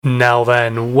Now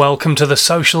then, welcome to the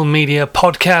Social Media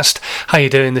Podcast. How you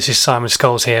doing? This is Simon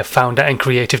Scholes here, founder and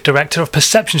creative director of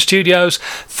Perception Studios.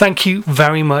 Thank you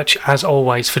very much, as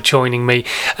always, for joining me.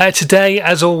 Today,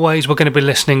 as always, we're going to be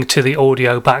listening to the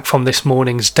audio back from this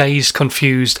morning's Dazed,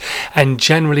 Confused and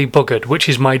Generally Buggered, which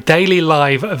is my daily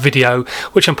live video,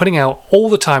 which I'm putting out all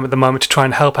the time at the moment to try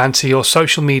and help answer your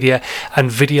social media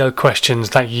and video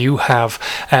questions that you have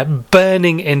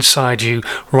burning inside you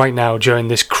right now during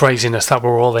this craziness that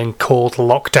we're all in, called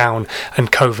lockdown and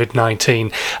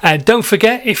COVID-19. Don't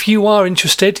forget, if you are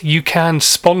interested, you can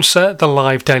sponsor the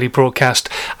live daily broadcast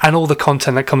and all the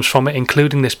content that comes from it,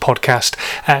 including this podcast,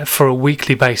 for a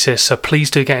weekly basis. So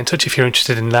please do get in touch if you're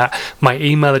interested in that. My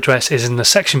email address is in the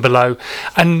section below.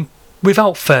 And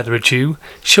without further ado,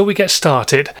 shall we get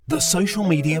started? The Social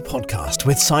Media Podcast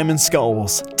with Simon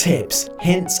Scholes. Tips,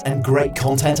 hints, and great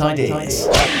content ideas.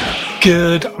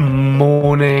 Good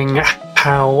morning.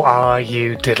 How are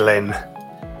you diddling?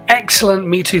 Excellent,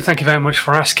 me too. Thank you very much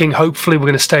for asking. Hopefully we're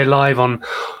going to stay live on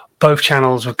both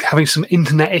channels. We're having some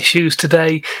internet issues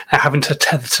today, having to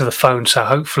tether to the phone, so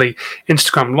hopefully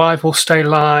Instagram Live will stay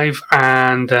live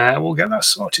and we'll get that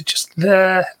sorted just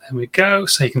there. There we go,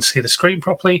 so you can see the screen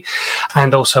properly.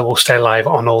 And also we'll stay live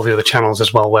on all the other channels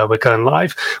as well where we're going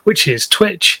live, which is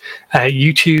Twitch,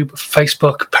 YouTube,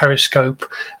 Facebook, Periscope,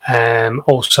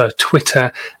 also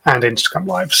Twitter and Instagram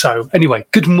Live. So anyway,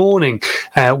 good morning.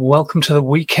 Welcome to the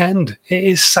weekend. It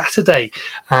is Saturday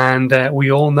and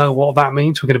we all know what that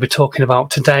means. We're going to be talking about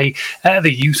today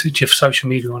the usage of social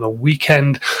media on a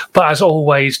weekend. But as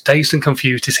always, Dazed and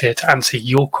Confused is here to answer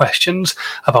your questions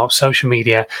about social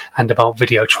media and about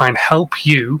video. Try and help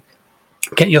you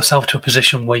get yourself to a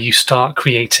position where you start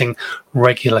creating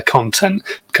regular content,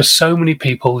 because so many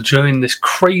people during this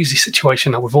crazy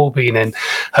situation that we've all been in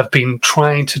have been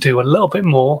trying to do a little bit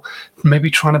more, maybe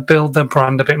trying to build their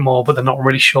brand a bit more, but they're not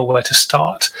really sure where to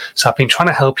start. So I've been trying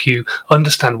to help you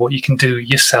understand what you can do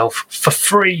yourself for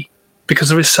free, because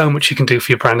there is so much you can do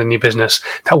for your brand and your business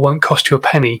that won't cost you a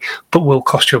penny, but will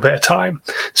cost you a bit of time.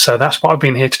 So that's what I've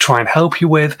been here to try and help you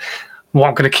with. What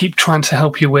I'm going to keep trying to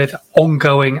help you with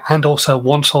ongoing, and also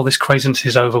once all this craziness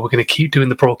is over, we're going to keep doing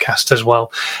the broadcast as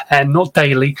well. Not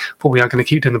daily, but we are going to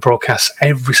keep doing the broadcasts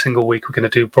every single week. We're going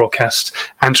to do broadcasts,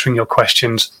 answering your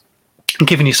questions, and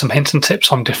giving you some hints and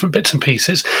tips on different bits and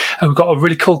pieces. And we've got a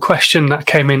really cool question that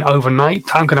came in overnight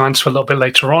that I'm going to answer a little bit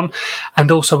later on. And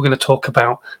also we're going to talk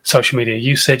about social media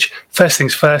usage. First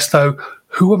things first though,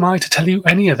 who am I to tell you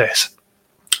any of this?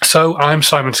 So I'm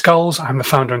Simon Scholes. I'm the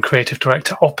founder and creative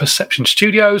director of Perception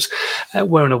Studios.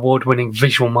 We're an award-winning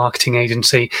visual marketing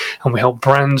agency, and we help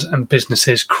brands and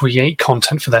businesses create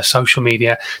content for their social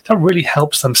media that really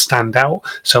helps them stand out.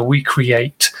 So we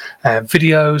create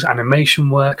videos, animation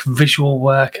work, visual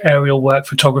work, aerial work,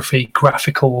 photography,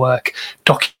 graphical work,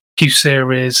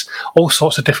 docu-series, all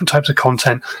sorts of different types of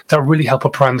content that really help a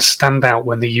brand stand out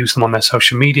when they use them on their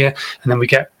social media. And then we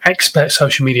get expert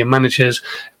social media managers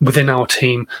within our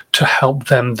team to help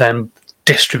them then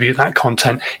distribute that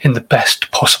content in the best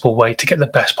possible way to get the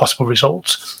best possible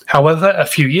results. However, a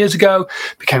few years ago,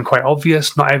 it became quite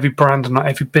obvious not every brand and not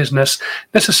every business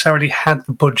necessarily had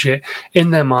the budget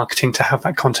in their marketing to have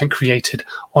that content created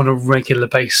on a regular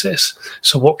basis.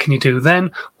 So what can you do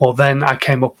then? Well, then I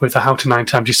came up with the How to 9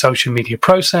 Times Your Social Media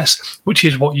process, which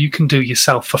is what you can do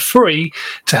yourself for free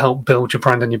to help build your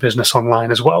brand and your business online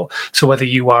as well. So whether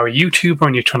you are a YouTuber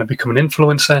and you're trying to become an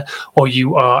influencer, or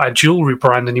you are a jewelry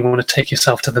brand and you want to take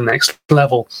yourself to the next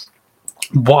level,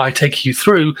 what I take you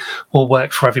through will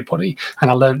work for everybody.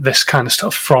 And I learned this kind of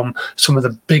stuff from some of the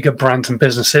bigger brands and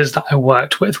businesses that I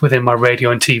worked with within my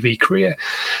radio and TV career.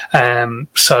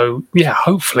 So yeah,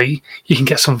 hopefully you can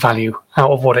get some value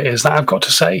out of what it is that I've got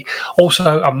to say.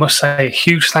 Also, I must say a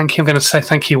huge thank you. I'm going to say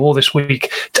thank you all this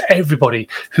week to everybody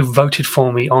who voted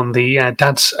for me on the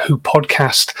Dads Who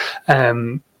podcast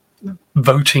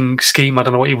voting scheme, I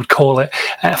don't know what you would call it,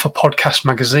 for Podcast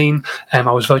Magazine. I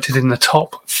was voted in the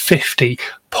top 50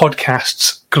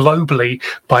 podcasts globally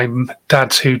by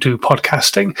dads who do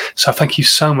podcasting. So thank you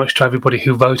so much to everybody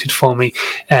who voted for me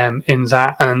in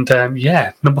that. And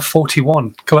yeah, number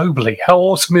 41 globally. How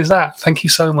awesome is that? Thank you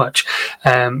so much.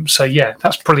 So yeah,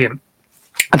 that's brilliant.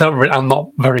 I'm not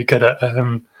very good at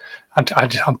I'm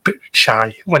a bit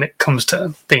shy when it comes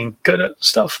to being good at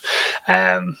stuff,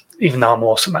 even though I'm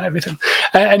awesome at everything.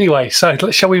 Anyway, so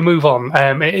shall we move on?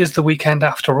 It is the weekend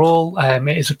after all.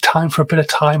 It is a time for a bit of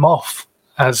time off,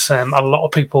 as a lot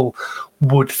of people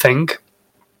would think.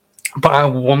 But I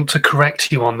want to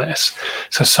correct you on this.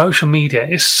 So social media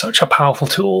is such a powerful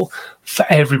tool for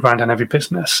every brand and every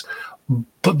business.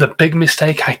 But the big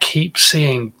mistake I keep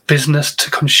seeing business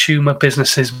to consumer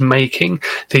businesses making,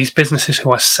 these businesses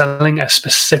who are selling a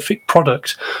specific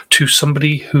product to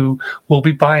somebody who will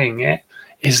be buying it,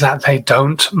 is that they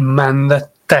don't man their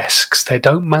desks, they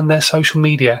don't man their social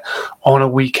media on a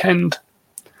weekend.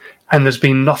 And there's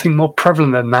been nothing more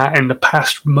prevalent than that in the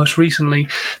past, most recently,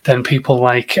 than people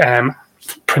like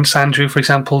Prince Andrew, for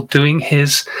example, doing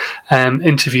his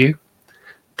interview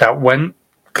that went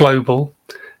global,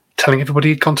 telling everybody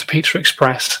he'd gone to Pizza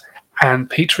Express, and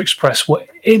Pizza Express were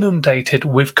inundated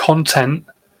with content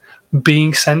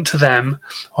being sent to them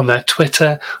on their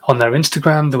Twitter, on their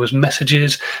Instagram. There was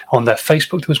messages on their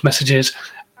Facebook. There was messages,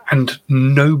 and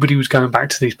nobody was going back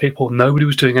to these people. Nobody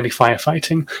was doing any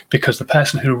firefighting because the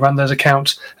person who ran those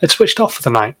accounts had switched off for the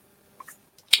night.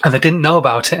 And they didn't know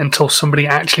about it until somebody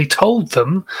actually told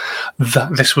them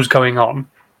that this was going on.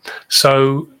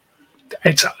 So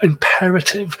it's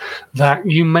imperative that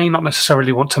you may not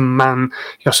necessarily want to man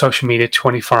your social media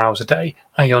 24 hours a day.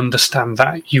 I understand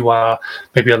that you are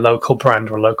maybe a local brand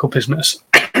or a local business,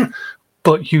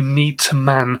 but you need to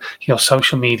man your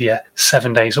social media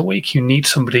 7 days a week. You need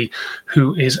somebody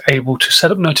who is able to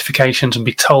set up notifications and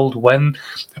be told when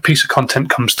a piece of content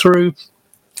comes through,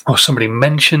 or somebody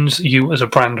mentions you as a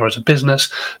brand or as a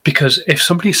business. Because if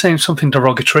somebody's saying something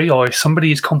derogatory, or if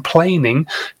somebody is complaining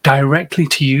directly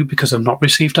to you because they've not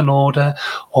received an order,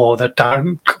 or they're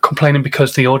complaining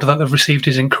because the order that they've received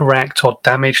is incorrect or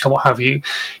damaged or what have you,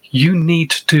 you need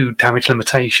to do damage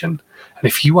limitation. And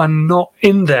if you are not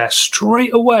in there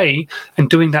straight away and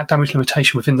doing that damage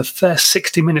limitation within the first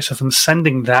 60 minutes of them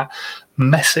sending that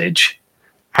message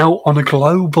out on a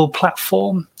global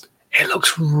platform, it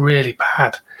looks really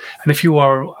bad. And if you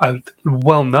are a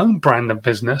well-known brand and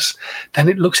business, then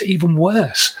it looks even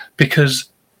worse, because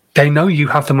they know you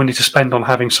have the money to spend on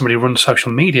having somebody run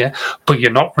social media, but you're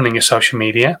not running your social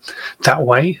media that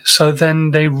way. So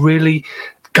then they really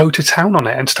go to town on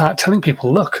it and start telling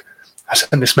people, look, I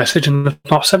sent this message and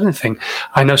I've not said anything.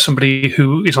 I know somebody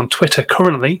who is on Twitter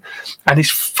currently and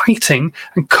is fighting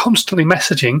and constantly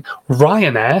messaging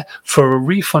Ryanair for a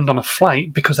refund on a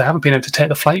flight because they haven't been able to take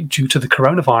the flight due to the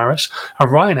coronavirus. And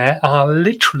Ryanair are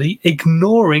literally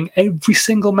ignoring every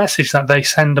single message that they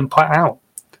send and put out.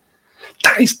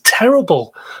 That is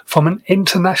terrible from an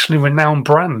internationally renowned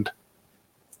brand.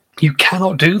 You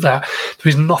cannot do that. There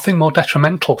is nothing more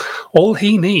detrimental. All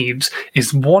he needs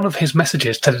is one of his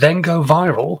messages to then go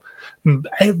viral,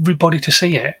 everybody to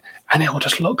see it, and it will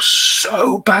just look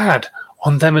so bad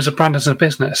on them as a brand, as a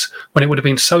business, when it would have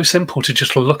been so simple to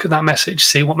just look at that message,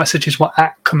 see what messages were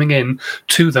coming in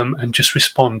to them, and just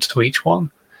respond to each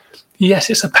one. Yes,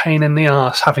 it's a pain in the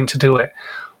arse having to do it,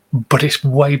 but it's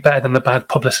way better than the bad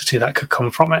publicity that could come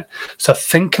from it. So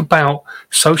think about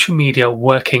social media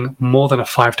working more than a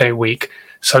 5-day week.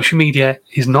 Social media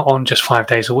is not on just 5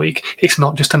 days a week. It's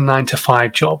not just a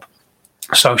 9-to-5 job.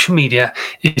 Social media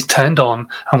is turned on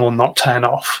and will not turn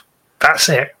off. That's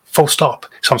it. Full stop.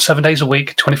 It's on 7 days a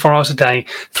week, 24 hours a day,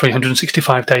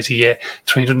 365 days a year,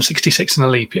 366 in a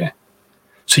leap year.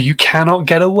 So you cannot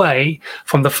get away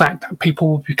from the fact that people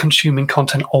will be consuming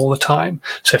content all the time.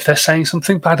 So if they're saying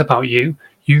something bad about you,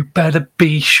 you better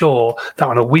be sure that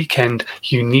on a weekend,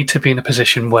 you need to be in a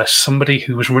position where somebody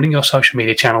who is running your social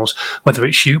media channels, whether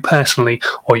it's you personally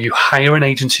or you hire an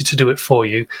agency to do it for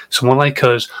you, someone like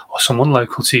us or someone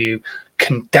local to you,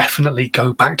 can definitely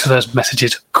go back to those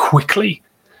messages quickly,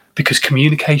 because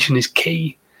communication is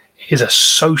key. Is a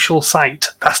social site.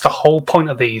 That's the whole point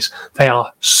of these. They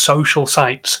are social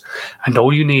sites. And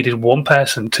all you need is one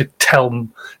person to tell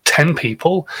 10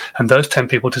 people, and those 10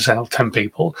 people to tell 10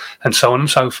 people, and so on and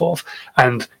so forth.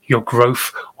 And your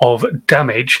growth of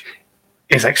damage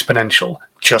is exponential,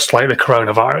 just like the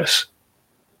coronavirus.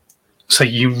 So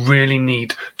you really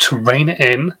need to rein it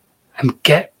in and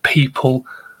get people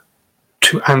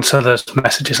to answer those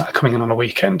messages that are coming in on a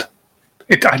weekend.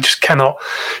 I just cannot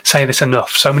say this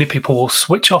enough. So many people will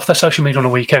switch off their social media on a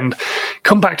weekend,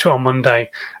 come back to it on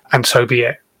Monday, and so be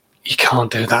it. You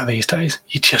can't do that these days.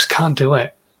 You just can't do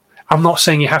it. I'm not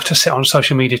saying you have to sit on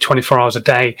social media 24 hours a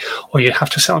day, or you have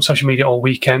to sit on social media all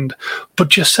weekend, but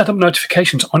just set up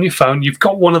notifications on your phone. You've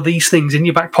got one of these things in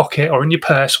your back pocket or in your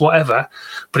purse, whatever,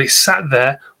 but it's sat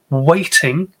there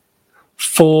waiting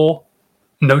for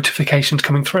notifications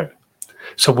coming through.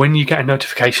 So when you get a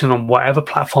notification on whatever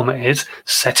platform it is,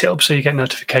 set it up so you get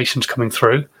notifications coming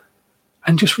through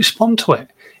and just respond to it.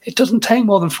 It doesn't take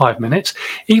more than 5 minutes,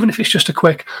 even if it's just a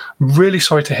quick, really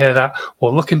sorry to hear that,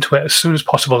 we'll look into it as soon as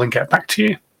possible and get back to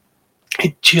you.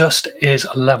 It just is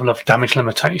a level of damage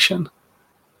limitation.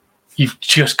 You've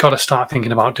just got to start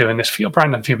thinking about doing this for your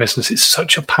brand and for your business. It's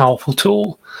such a powerful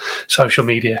tool, social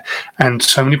media. And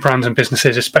so many brands and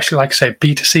businesses, especially, like I say,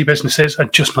 B2C businesses, are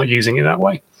just not using it that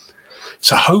way.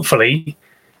 So hopefully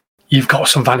you've got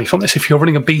some value from this. If you're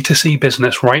running a B2C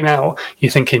business right now,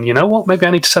 you're thinking, you know what, maybe I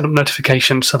need to set up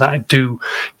notifications so that I do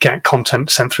get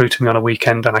content sent through to me on a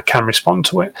weekend and I can respond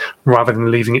to it, rather than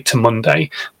leaving it to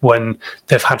Monday when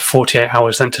they've had 48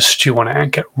 hours then to stew on it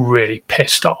and get really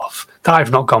pissed off that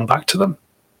I've not gone back to them.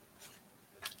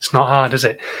 It's not hard, is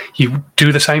it? You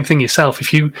do the same thing yourself.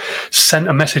 If you sent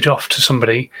a message off to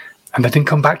somebody and they didn't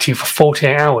come back to you for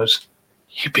 48 hours,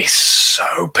 you'd be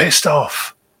so pissed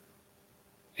off.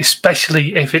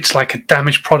 Especially if it's like a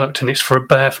damaged product and it's for a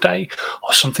birthday,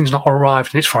 or something's not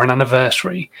arrived and it's for an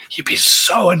anniversary. You'd be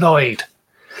so annoyed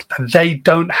that they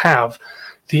don't have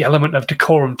the element of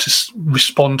decorum to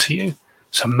respond to you.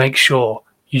 So make sure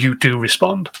you do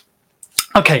respond.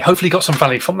 Okay, hopefully you got some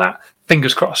value from that.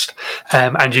 Fingers crossed.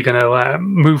 And you're going to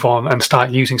move on and start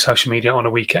using social media on a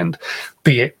weekend,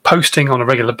 be it posting on a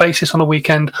regular basis on a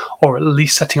weekend, or at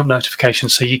least setting up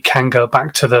notifications so you can go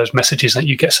back to those messages that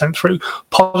you get sent through,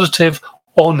 positive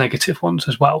or negative ones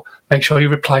as well. Make sure you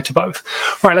reply to both.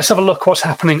 Right, let's have a look what's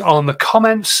happening on the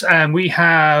comments. We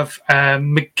have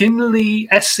McGinley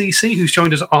SCC, who's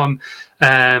joined us on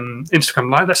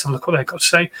Instagram Live. Let's have a look what they've got to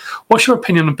say. What's your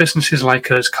opinion on businesses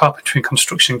like us, carpentry and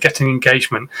construction, getting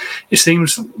engagement? It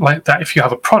seems like that if you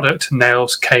have a product,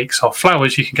 nails, cakes or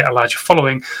flowers, you can get a larger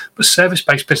following, but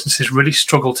service-based businesses really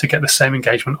struggle to get the same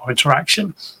engagement or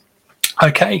interaction.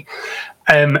 Okay.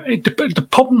 The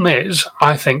problem is,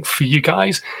 I think, for you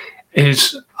guys,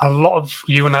 is a lot of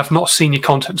you, and I've not seen your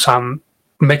content, so I'm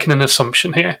making an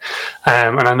assumption here.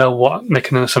 And I know what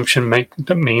making an assumption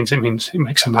means. It means it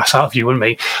makes an ass out of you and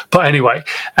me. But anyway,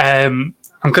 I'm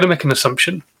going to make an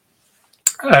assumption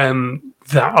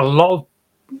that a lot of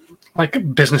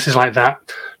like businesses like that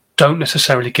don't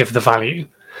necessarily give the value.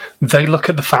 They look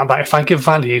at the fact that if I give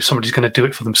value, somebody's going to do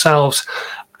it for themselves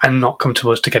and not come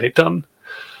to us to get it done.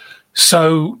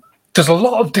 So there's a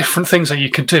lot of different things that you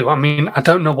could do. I mean, I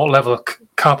don't know what level of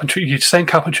carpentry. You're saying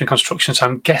carpentry and construction, so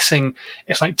I'm guessing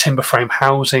it's like timber frame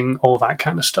housing, all that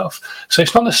kind of stuff. So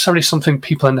it's not necessarily something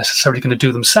people are necessarily going to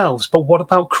do themselves, but what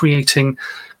about creating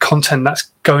content that's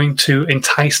going to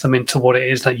entice them into what it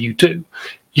is that you do?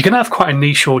 You're going to have quite a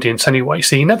niche audience anyway,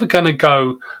 so you're never going to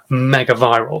go mega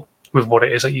viral with what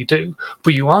it is that you do,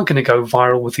 but you are going to go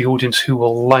viral with the audience who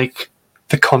will like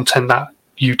the content that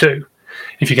you do,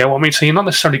 if you get what I mean. So you're not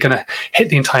necessarily going to hit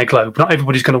the entire globe. Not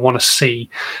everybody's going to want to see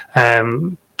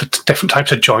the different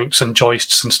types of joints and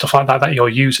joists and stuff like that you're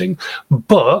using.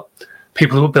 But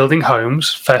people who are building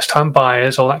homes, first-time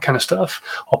buyers, all that kind of stuff,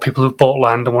 or people who've bought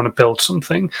land and want to build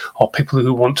something, or people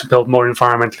who want to build more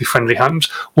environmentally friendly homes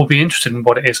will be interested in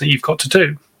what it is that you've got to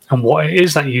do and what it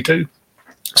is that you do.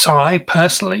 So I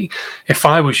personally, if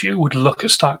I was you, would look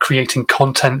at start creating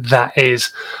content that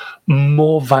is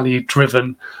more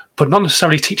value-driven, but not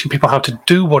necessarily teaching people how to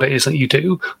do what it is that you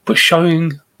do, but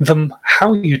showing them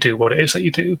how you do what it is that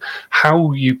you do,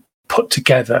 how you put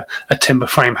together a timber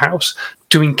frame house,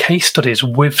 doing case studies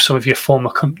with some of your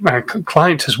former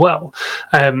clients as well,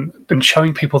 and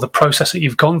showing people the process that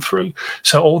you've gone through.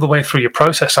 So all the way through your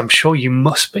process, I'm sure you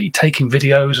must be taking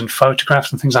videos and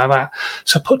photographs and things like that.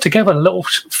 So put together little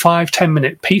 5-10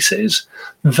 minute pieces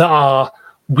that are,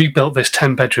 we built this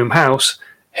 10-bedroom house,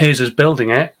 here's us building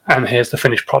it, and here's the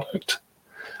finished product.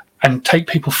 And take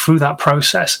people through that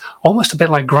process, almost a bit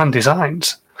like Grand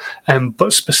Designs,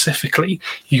 but specifically,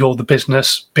 you're the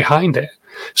business behind it.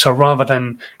 So rather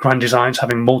than Grand Designs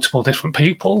having multiple different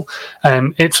people,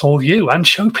 it's all you. And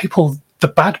show people the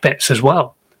bad bits as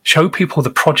well. Show people the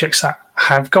projects that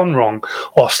have gone wrong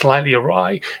or slightly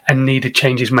awry and needed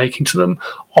changes making to them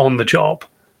on the job.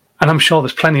 And I'm sure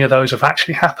there's plenty of those have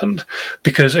actually happened,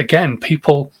 because, again,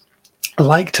 people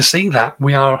like to see that.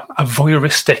 We are a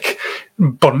voyeuristic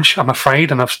bunch, I'm afraid,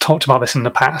 and I've talked about this in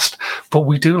the past, but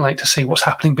we do like to see what's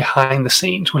happening behind the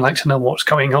scenes. We like to know what's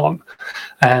going on.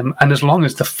 And as long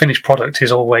as the finished product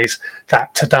is always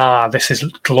that, ta-da, this is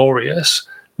glorious,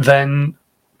 then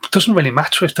it doesn't really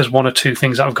matter if there's one or two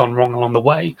things that have gone wrong along the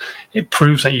way. It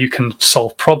proves that you can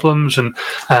solve problems and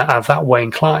are that way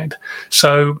inclined.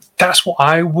 So that's what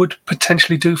I would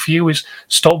potentially do for you, is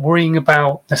stop worrying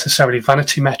about necessarily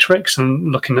vanity metrics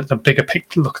and looking at the bigger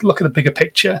picture. Look at the bigger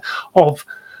picture of,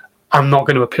 I'm not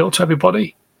going to appeal to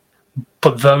everybody,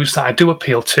 but those that I do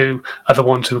appeal to are the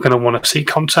ones who are going to want to see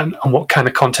content. And what kind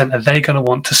of content are they going to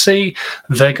want to see?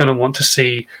 They're going to want to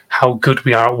see how good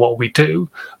we are at what we do,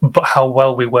 but how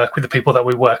well we work with the people that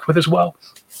we work with as well.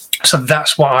 So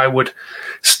that's what I would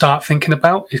start thinking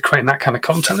about, is creating that kind of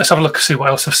content. Let's have a look and see what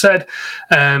else I've said.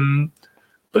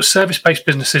 But service-based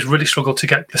businesses really struggle to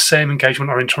get the same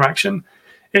engagement or interaction.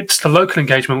 It's the local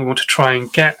engagement we want to try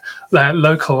and get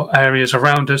local areas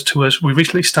around us to us. We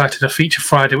recently started a Feature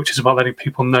Friday, which is about letting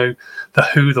people know the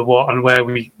who, the what, and where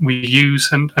we use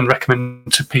and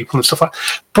recommend to people and stuff like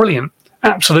that. Brilliant.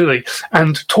 Absolutely.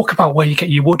 And talk about where you get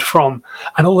your wood from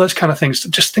and all those kind of things,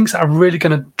 just things that are really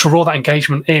going to draw that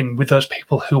engagement in with those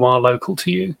people who are local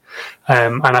to you.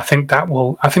 And I think that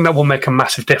will make a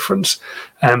massive difference.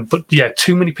 But yeah,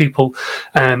 too many people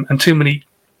and too many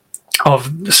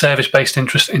of the service-based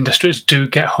industries do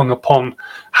get hung upon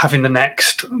having the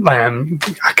next, I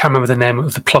can't remember the name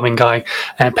of the plumbing guy,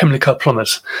 Pimlico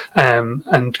Plumbers,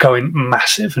 and going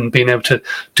massive and being able to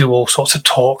do all sorts of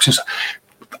talks and stuff.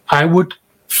 I would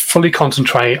fully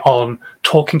concentrate on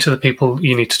talking to the people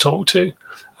you need to talk to,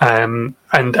 and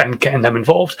getting them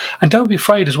involved. And don't be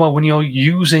afraid as well when you're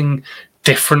using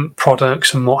different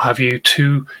products and what have you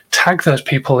to tag those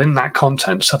people in that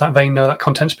content so that they know that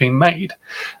content's being made.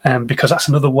 Because that's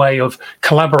another way of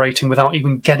collaborating without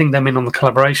even getting them in on the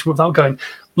collaboration, without going,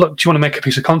 look, do you want to make a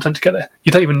piece of content together?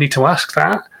 You don't even need to ask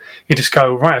that. You just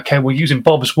go, right, okay, we're using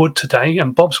Bob's Wood today,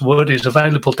 and Bob's Wood is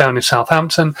available down in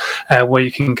Southampton, where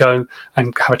you can go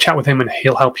and have a chat with him and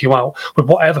he'll help you out with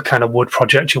whatever kind of wood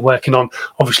project you're working on.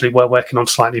 Obviously, we're working on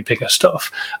slightly bigger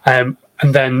stuff. And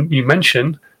then you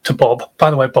mention to Bob,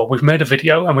 by the way, Bob, we've made a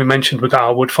video and we mentioned we got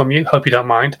our wood from you. Hope you don't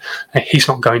mind. He's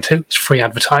not going to. It's free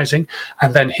advertising.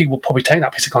 And then he will probably take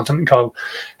that piece of content and go,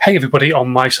 hey, everybody, on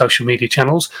my social media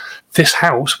channels, this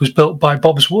house was built by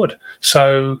Bob's Wood.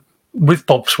 So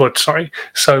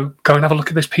go and have a look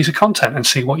at this piece of content and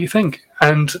see what you think.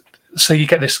 And so you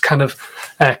get this kind of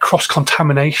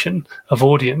cross-contamination of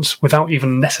audience without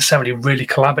even necessarily really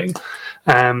collabing.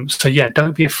 So yeah,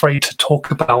 don't be afraid to talk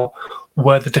about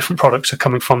where the different products are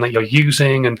coming from that you're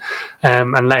using, and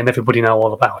letting everybody know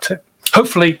all about it.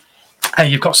 Hopefully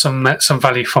you've got some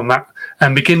value from that.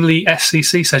 And McGinley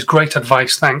SCC says, great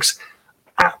advice, thanks.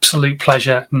 Absolute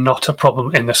pleasure, not a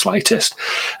problem in the slightest.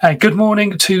 Good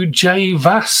morning to Jay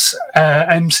Vass,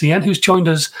 MCN, who's joined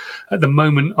us at the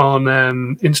moment on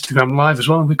Instagram Live as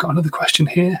well. And we've got another question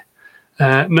here.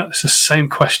 No, it's the same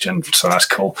question, so that's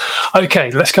cool.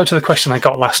 Okay, let's go to the question I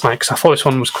got last night, because I thought this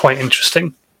one was quite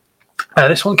interesting.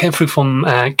 This one came through from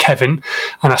Kevin,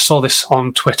 and I saw this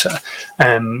on Twitter.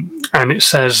 And it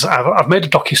says, I've made a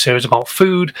docuseries about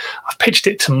food. I've pitched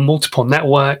it to multiple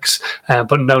networks,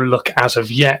 but no luck as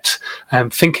of yet.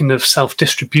 Thinking of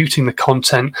self-distributing the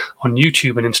content on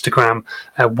YouTube and Instagram.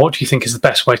 What do you think is the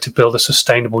best way to build a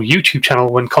sustainable YouTube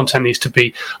channel when content needs to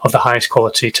be of the highest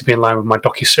quality to be in line with my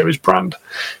docuseries brand?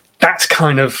 That's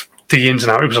kind of the ins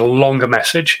and outs. It was a longer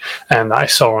message that I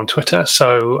saw on Twitter.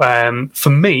 So for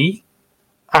me,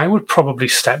 I would probably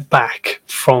step back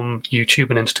from YouTube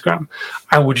and Instagram.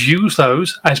 I would use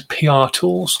those as PR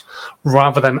tools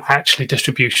rather than actually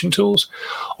distribution tools.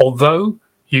 Although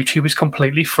YouTube is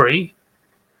completely free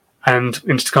and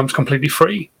Instagram's completely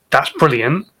free, that's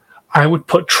brilliant. I would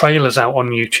put trailers out on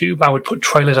YouTube. I would put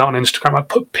trailers out on Instagram. I'd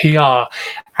put PR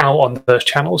out on those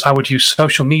channels. I would use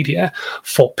social media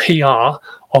for PR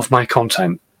of my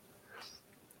content.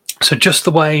 So just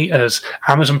the way as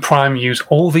Amazon Prime use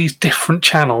all these different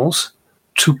channels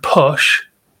to push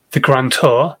the Grand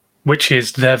Tour, which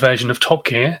is their version of Top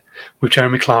Gear, with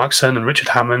Jeremy Clarkson and Richard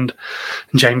Hammond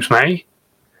and James May,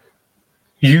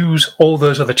 use all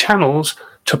those other channels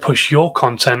to push your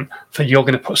content that you're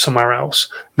going to put somewhere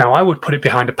else. Now, I would put it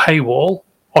behind a paywall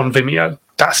on Vimeo.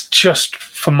 That's just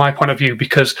from my point of view,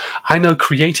 because I know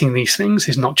creating these things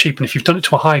is not cheap. And if you've done it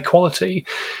to a high quality,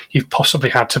 you've possibly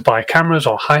had to buy cameras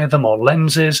or hire them or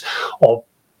lenses or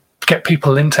get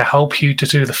people in to help you to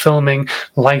do the filming,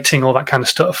 lighting, all that kind of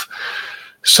stuff.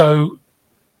 So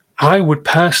I would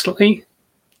personally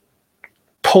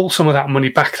pull some of that money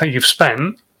back that you've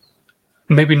spent,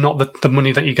 maybe not the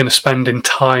money that you're going to spend in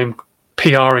time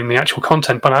PRing the actual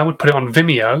content, but I would put it on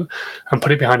Vimeo and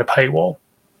put it behind a paywall,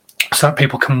 so that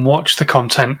people can watch the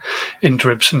content in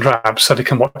dribs and drabs, so they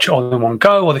can watch it all in one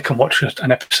go, or they can watch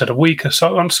an episode a week, or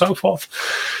so on and so forth.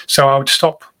 So I would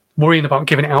stop worrying about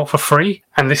giving it out for free.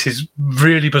 And this is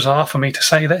really bizarre for me to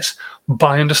say this, but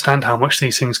I understand how much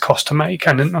these things cost to make.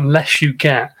 And unless you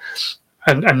get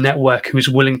a network who is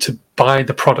willing to buy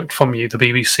the product from you, the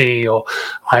BBC or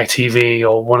ITV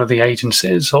or one of the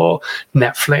agencies or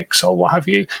Netflix or what have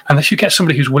you, unless you get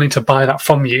somebody who's willing to buy that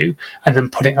from you and then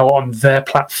put it out on their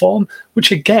platform,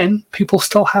 which again, people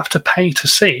still have to pay to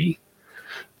see,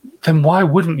 then why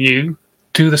wouldn't you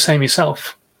do the same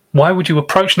yourself? Why would you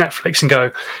approach Netflix and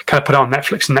go, can I put it on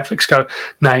Netflix? And Netflix go,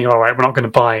 no, you're all right, we're not going to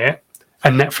buy it.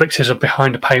 And Netflix is a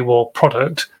behind a paywall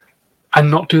product, and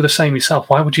not do the same yourself?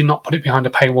 Why would you not put it behind a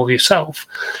paywall yourself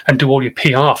and do all your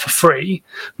PR for free,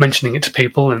 mentioning it to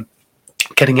people and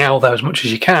getting out there as much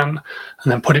as you can,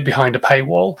 and then put it behind a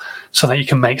paywall so that you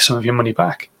can make some of your money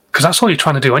back? Because that's all you're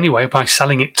trying to do anyway by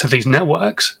selling it to these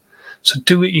networks. So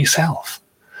do it yourself.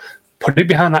 Put it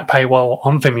behind that paywall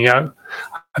on Vimeo.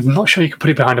 I'm not sure you can put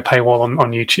it behind a paywall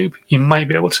on YouTube. You might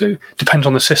be able to. Depends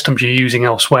on the systems you're using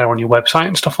elsewhere on your website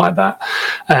and stuff like that.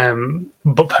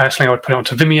 But personally, I would put it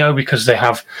onto Vimeo because they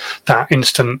have that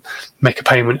instant make a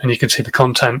payment and you can see the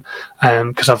content.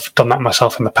 Because I've done that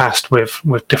myself in the past with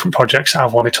different projects that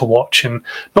I've wanted to watch and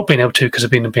not being able to because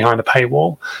I've been behind a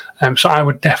paywall. So I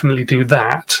would definitely do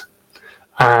that.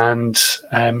 And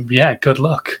good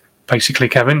luck. Basically,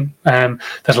 Kevin,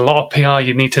 there's a lot of PR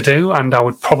you need to do, and I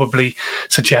would probably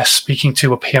suggest speaking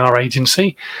to a PR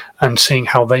agency and seeing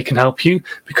how they can help you,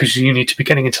 because you need to be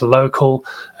getting into local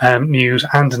news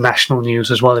and national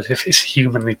news as well, if it's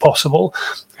humanly possible.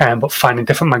 But finding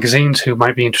different magazines who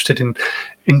might be interested in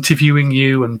interviewing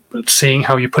you and seeing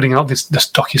how you're putting out this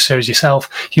docuseries yourself.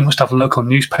 You must have local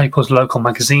newspapers, local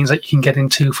magazines that you can get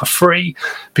into for free,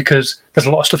 because there's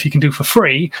a lot of stuff you can do for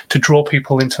free to draw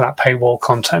people into that paywall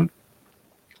content.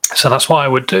 So that's what I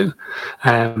would do.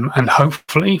 And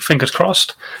hopefully, fingers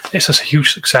crossed, it's a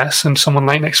huge success and someone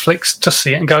like Netflix just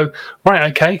see it and go,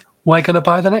 right, okay, we're going to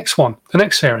buy the next one, the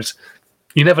next series.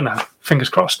 You never know. Fingers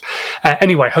crossed.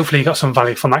 Anyway, hopefully you got some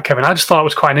value from that, Kevin. I just thought it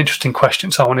was quite an interesting question,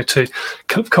 so I wanted to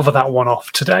cover that one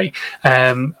off today.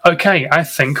 Okay, I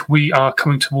think we are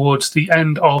coming towards the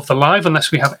end of the live,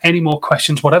 unless we have any more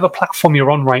questions. Whatever platform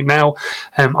you're on right now,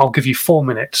 I'll give you 4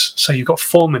 minutes. So you've got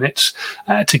 4 minutes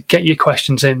to get your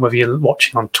questions in, whether you're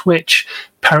watching on Twitch,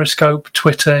 Periscope,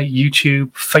 Twitter,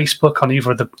 YouTube, Facebook, on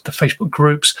either of the Facebook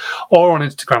groups, or on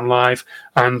Instagram Live.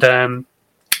 And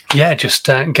just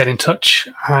get in touch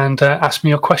and ask me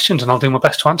your questions, and I'll do my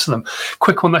best to answer them.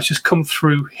 Quick one that's just come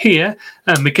through here.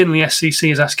 McGinley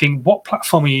SCC is asking, what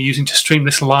platform are you using to stream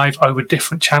this live over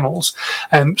different channels?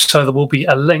 So there will be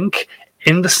a link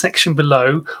in the section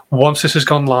below once this has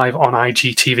gone live on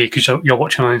IGTV, because you're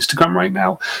watching on Instagram right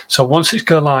now. So once it's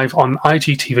go live on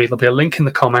IGTV, there'll be a link in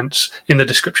the comments in the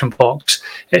description box.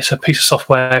 It's a piece of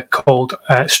software called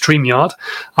StreamYard,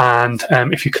 and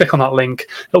if you click on that link,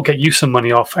 it'll get you some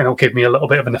money off, and it'll give me a little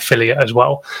bit of an affiliate as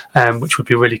well, which would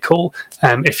be really cool.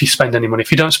 If you spend any money,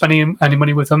 if you don't spend any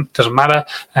money with them, doesn't matter.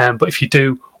 But if you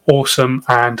do, awesome.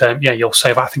 And you'll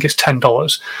save, I think it's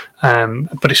 $10.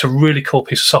 But it's a really cool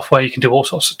piece of software. You can do all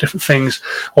sorts of different things.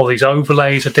 All these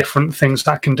overlays are different things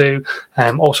that I can do.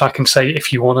 Also, I can say,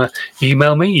 if you want to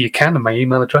email me, you can, and my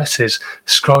email address is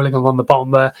scrolling along the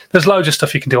bottom there. There's loads of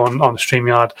stuff you can do on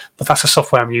StreamYard, but that's the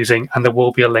software I'm using, and there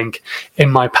will be a link in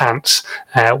my pants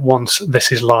once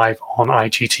this is live on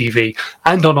IGTV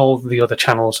and on all the other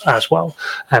channels as well.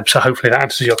 So hopefully that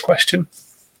answers your question.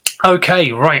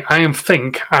 Okay, right. I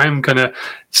think I'm going to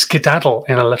skedaddle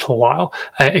in a little while.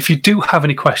 If you do have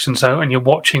any questions, though, and you're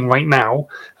watching right now,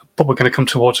 but we're going to come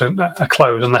towards a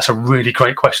close unless a really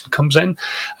great question comes in,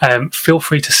 feel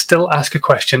free to still ask a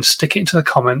question. Stick it into the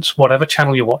comments, whatever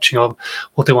channel you're watching on.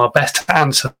 We'll do our best to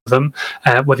answer them,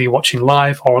 whether you're watching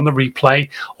live or on the replay.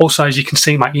 Also, as you can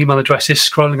see, my email address is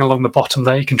scrolling along the bottom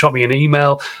there. You can drop me an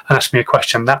email and ask me a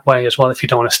question that way as well, if you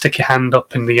don't want to stick your hand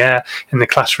up in the air in the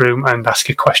classroom and ask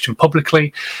a question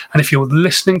publicly. And if you're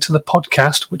listening to the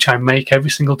podcast, which I make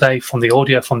every single day from the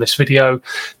audio from this video,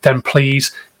 then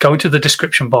please go into the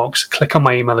description box, click on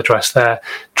my email address there,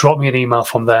 drop me an email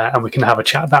from there, and we can have a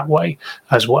chat that way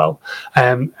as well.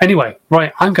 Anyway,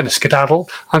 right, I'm going to skedaddle.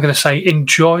 I'm going to say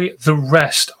enjoy the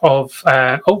rest of...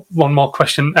 one more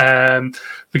question.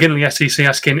 Beginning the SEC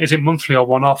asking, is it monthly or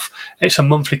one-off? It's a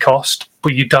monthly cost,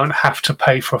 but you don't have to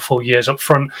pay for a full year's up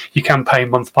front. You can pay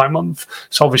month by month.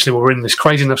 So obviously we're in this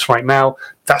craziness right now.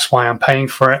 That's why I'm paying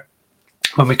for it.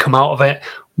 When we come out of it,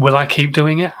 will I keep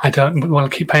doing it? Will I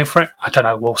keep paying for it? I don't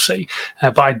know. We'll see.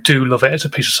 But I do love it as a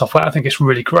piece of software. I think it's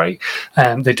really great.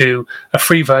 They do a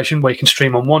free version where you can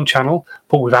stream on one channel,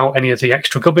 but without any of the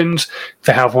extra gubbins.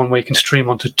 They have one where you can stream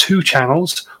onto 2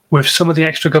 channels with some of the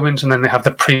extra gubbins, and then they have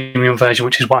the premium version,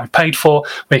 which is what I paid for,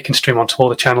 where you can stream onto all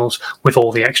the channels with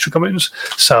all the extra gubbins.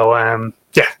 So,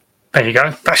 there you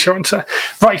go. That's your answer.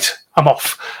 Right. I'm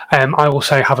off. I will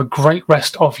say have a great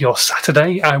rest of your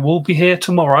Saturday. I will be here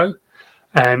tomorrow.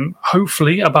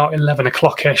 hopefully about 11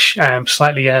 o'clock-ish,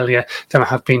 slightly earlier than I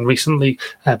have been recently,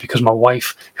 because my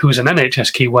wife, who is an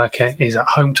NHS key worker, is at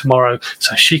home tomorrow,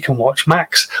 so she can watch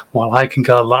Max while I can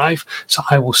go live. So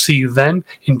I will see you then.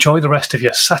 Enjoy the rest of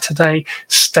your Saturday,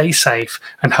 stay safe,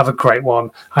 and have a great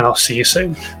one, and I'll see you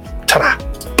soon. Ta-da!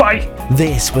 Bye!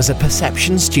 This was a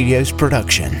Perception Studios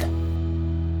production.